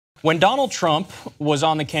When Donald Trump was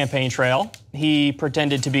on the campaign trail, he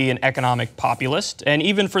pretended to be an economic populist. And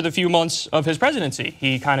even for the few months of his presidency,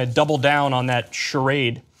 he kind of doubled down on that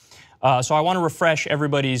charade. So I want to refresh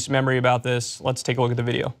everybody's memory about this. Let's take a look at the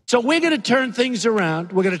video. So we're going to turn things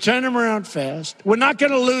around. We're going to turn them around fast. We're not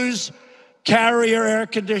going to lose carrier air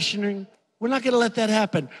conditioning. We're not going to let that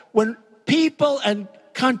happen. When people and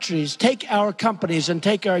countries take our companies and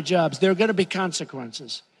take our jobs, there are going to be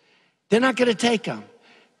consequences. They're not going to take them.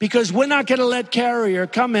 Because we're not going to let Carrier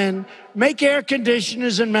come in, make air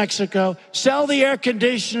conditioners in Mexico, sell the air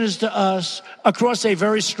conditioners to us across a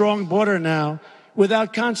very strong border now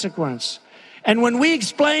without consequence. And when we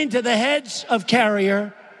explain to the heads of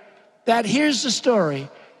Carrier that here's the story,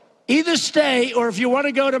 either stay or if you want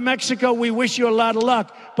to go to Mexico, we wish you a lot of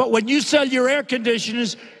luck. But when you sell your air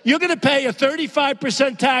conditioners, you're going to pay a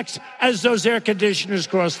 35% tax as those air conditioners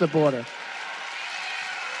cross the border.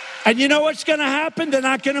 And you know what's going to happen? They're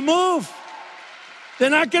not going to move.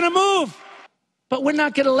 They're not going to move. But we're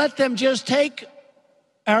not going to let them just take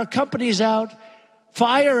our companies out,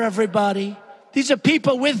 fire everybody. These are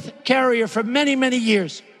people with Carrier for many, many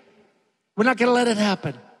years. We're not going to let it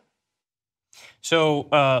happen.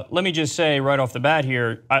 So let me just say right off the bat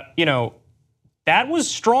here, that was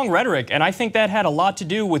strong rhetoric. And I think that had a lot to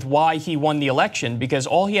do with why he won the election, because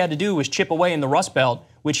all he had to do was chip away in the Rust Belt,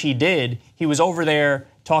 which he did. He was over there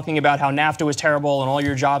talking about how NAFTA was terrible and all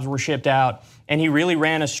your jobs were shipped out. And he really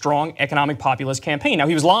ran a strong economic populist campaign. Now,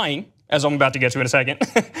 he was lying, as I'm about to get to in a second.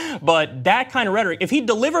 But that kind of rhetoric, if he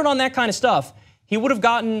delivered on that kind of stuff, he would have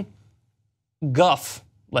gotten guff,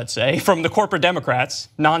 let's say, from the corporate Democrats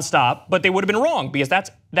nonstop. But they would have been wrong, because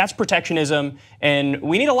that's protectionism. And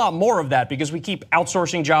we need a lot more of that, because we keep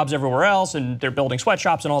outsourcing jobs everywhere else and they're building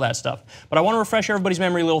sweatshops and all that stuff. But I want to refresh everybody's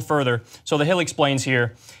memory a little further. So the Hill explains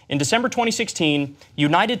here. In December 2016,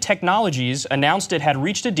 United Technologies announced it had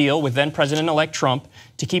reached a deal with then President-elect Trump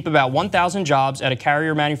to keep about 1,000 jobs at a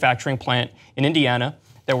Carrier manufacturing plant in Indiana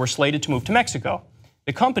that were slated to move to Mexico.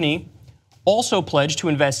 The company also pledged to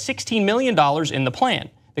invest $16 million in the plan.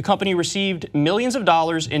 The company received millions of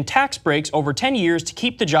dollars in tax breaks over 10 years to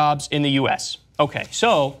keep the jobs in the U.S. Okay,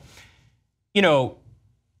 so,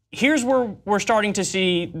 here's where we're starting to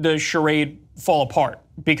see the charade fall apart,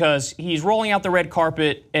 because he's rolling out the red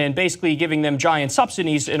carpet and basically giving them giant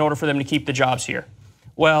subsidies in order for them to keep the jobs here.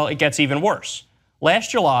 Well, it gets even worse.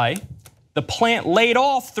 Last July, the plant laid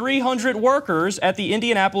off 300 workers at the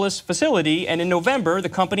Indianapolis facility, and in November, the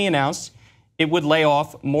company announced it would lay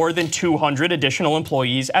off more than 200 additional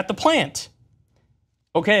employees at the plant.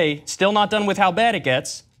 Okay, still not done with how bad it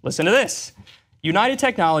gets. Listen to this. United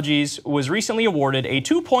Technologies was recently awarded a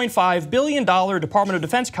 $2.5 billion Department of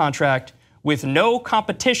Defense contract with no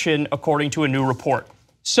competition, according to a new report.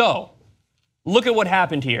 So, look at what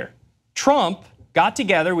happened here. Trump got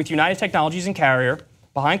together with United Technologies and Carrier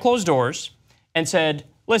behind closed doors and said,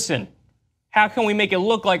 listen, how can we make it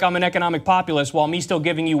look like I'm an economic populist while me still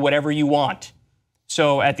giving you whatever you want?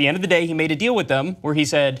 So at the end of the day, he made a deal with them where he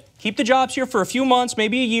said, keep the jobs here for a few months,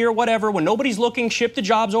 maybe a year, whatever. When nobody's looking, ship the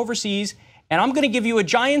jobs overseas. And I'm going to give you a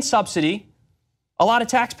giant subsidy, a lot of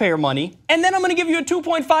taxpayer money. And then I'm going to give you a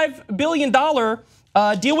 $2.5 billion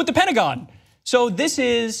deal with the Pentagon. So this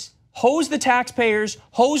is hose the taxpayers,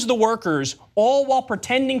 hose the workers, all while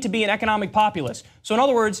pretending to be an economic populist. So in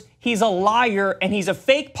other words, he's a liar and he's a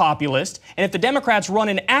fake populist. And if the Democrats run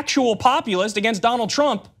an actual populist against Donald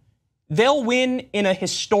Trump, they'll win in a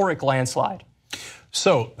historic landslide.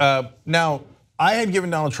 So now, I had given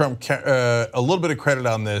Donald Trump a little bit of credit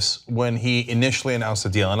on this when he initially announced the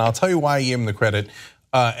deal. And I'll tell you why I gave him the credit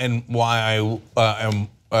and why I am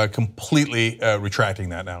completely retracting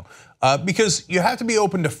that now. Because you have to be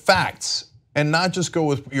open to facts and not just go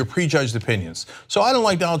with your prejudged opinions. So I don't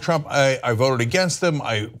like Donald Trump. I voted against him.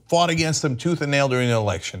 I fought against him tooth and nail during the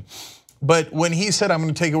election. But when he said, I'm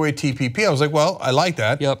going to take away TPP, I was like, well, I like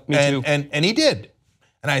that. Yep, me too. And he did.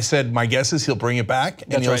 And I said, my guess is he'll bring it back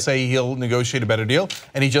and he'll say he'll negotiate a better deal.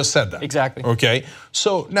 And he just said that. Exactly. Okay.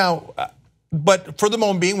 So now, but for the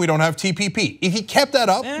moment being, we don't have TPP. If he kept that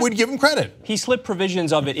up, we'd give him credit. He slipped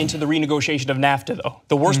provisions of it into the renegotiation of NAFTA, though.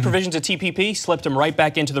 The worst provisions of TPP slipped him right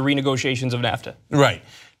back into the renegotiations of NAFTA. Right.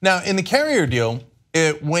 Now, in the Carrier deal,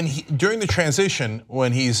 during the transition,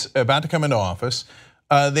 when he's about to come into office,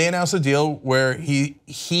 they announced a deal where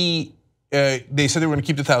they said they were going to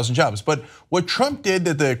keep the 1,000 jobs. But what Trump did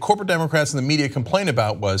that the corporate Democrats and the media complained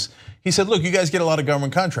about was, he said, look, you guys get a lot of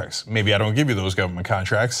government contracts. Maybe I don't give you those government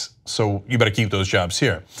contracts, so you better keep those jobs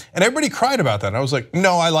here. And everybody cried about that. And I was like,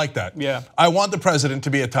 no, I like that. Yeah. I want the president to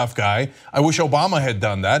be a tough guy. I wish Obama had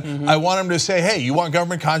done that. I want him to say, hey, you want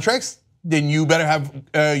government contracts? Then you better have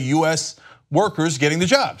US workers getting the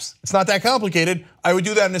jobs. It's not that complicated. I would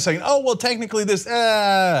do that in a second. Oh, well, technically this,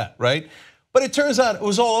 right? But it turns out it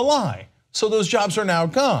was all a lie. So those jobs are now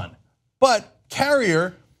gone. But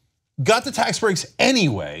Carrier got the tax breaks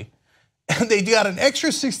anyway, and they got an extra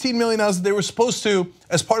 $16 million that they were supposed to,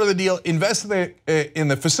 as part of the deal, invest in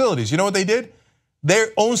the facilities. You know what they did? Their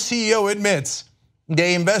own CEO admits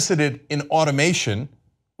they invested it in automation,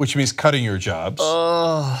 which means cutting your jobs.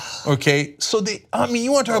 Okay, so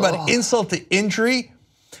you want to talk about insult to injury?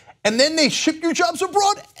 And then they shipped your jobs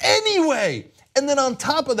abroad anyway. And then on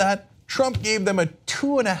top of that, Trump gave them a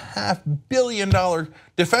 $2.5 billion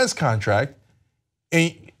defense contract.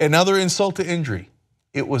 Another insult to injury.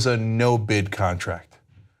 It was a no bid contract.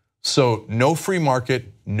 So no free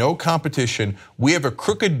market, no competition. We have a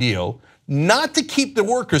crooked deal, not to keep the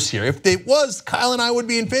workers here. If it was, Kyle and I would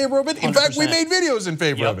be in favor of it. In 100%. Fact, we made videos in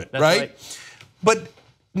favor of it, right? But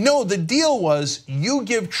no, the deal was you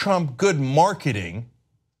give Trump good marketing,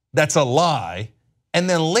 that's a lie, and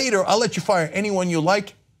then later I'll let you fire anyone you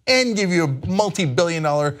like and give you a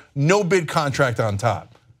multi-billion-dollar no-bid contract on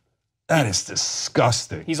top. That is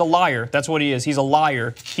disgusting. He's a liar, that's what he is, he's a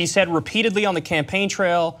liar. He said repeatedly on the campaign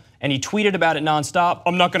trail, and he tweeted about it nonstop,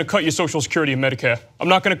 I'm not gonna cut your Social Security and Medicare. I'm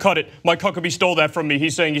not gonna cut it. Mike Huckabee stole that from me.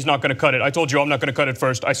 He's saying he's not gonna cut it. I told you I'm not gonna cut it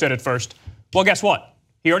first. I said it first. Well, guess what?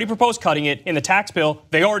 He already proposed cutting it in the tax bill.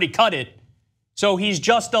 They already cut it. So he's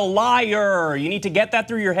just a liar. You need to get that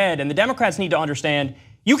through your head. And the Democrats need to understand,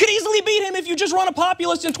 you could easily beat him if you just run a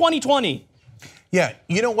populist in 2020. Yeah,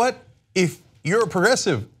 you know what? If you're a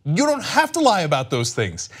progressive, you don't have to lie about those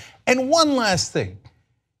things. And one last thing,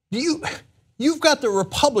 you've got the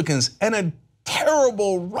Republicans and a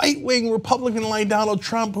terrible right-wing Republican like Donald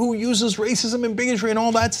Trump who uses racism and bigotry and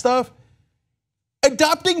all that stuff,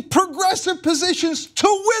 adopting progressive positions to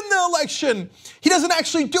win the election. He doesn't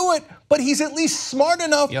actually do it, but he's at least smart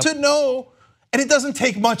enough to know. And it doesn't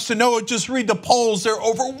take much to know it. Just read the polls. They're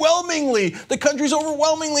the country's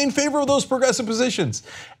overwhelmingly in favor of those progressive positions.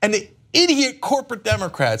 And the idiot corporate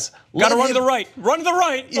Democrats gotta run to the right. Run to the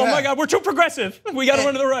right. Yeah. Oh my God, we're too progressive. We gotta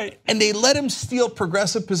run to the right. And they let him steal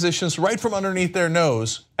progressive positions right from underneath their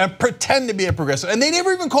nose and pretend to be a progressive. And they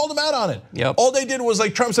never even called him out on it. Yep. All they did was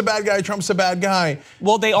like, Trump's a bad guy, Trump's a bad guy.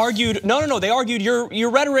 Well, they argued, no, they argued your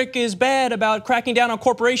rhetoric is bad about cracking down on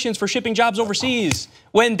corporations for shipping jobs overseas.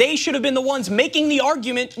 When they should have been the ones making the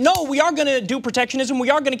argument, no, we are gonna do protectionism, we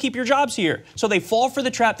are gonna keep your jobs here. So they fall for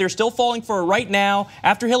the trap, they're still falling for it right now.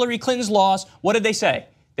 After Hillary Clinton's loss, what did they say?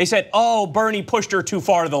 They said, oh, Bernie pushed her too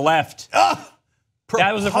far to the left.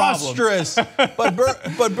 That was the problem. Preposterous.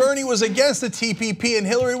 But Bernie was against the TPP and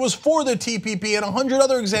Hillary was for the TPP and 100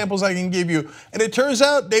 other examples I can give you. And it turns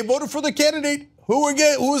out they voted for the candidate who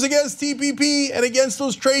was against TPP and against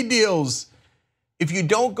those trade deals. If you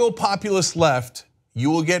don't go populist left, you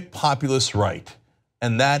will get populist right.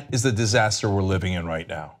 And that is the disaster we're living in right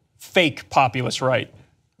now. Fake populist right,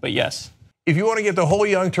 but yes. If you want to get the whole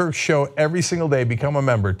Young Turks show every single day, become a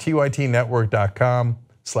member,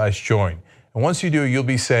 tytnetwork.com/join. And once you do, you'll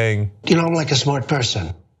be saying, you know, I'm like a smart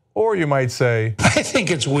person. Or you might say, I think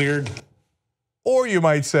it's weird. Or you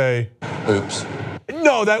might say, oops.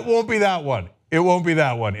 No, that won't be that one. It won't be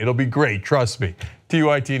that one. It'll be great, trust me.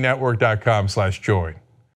 tytnetwork.com/join.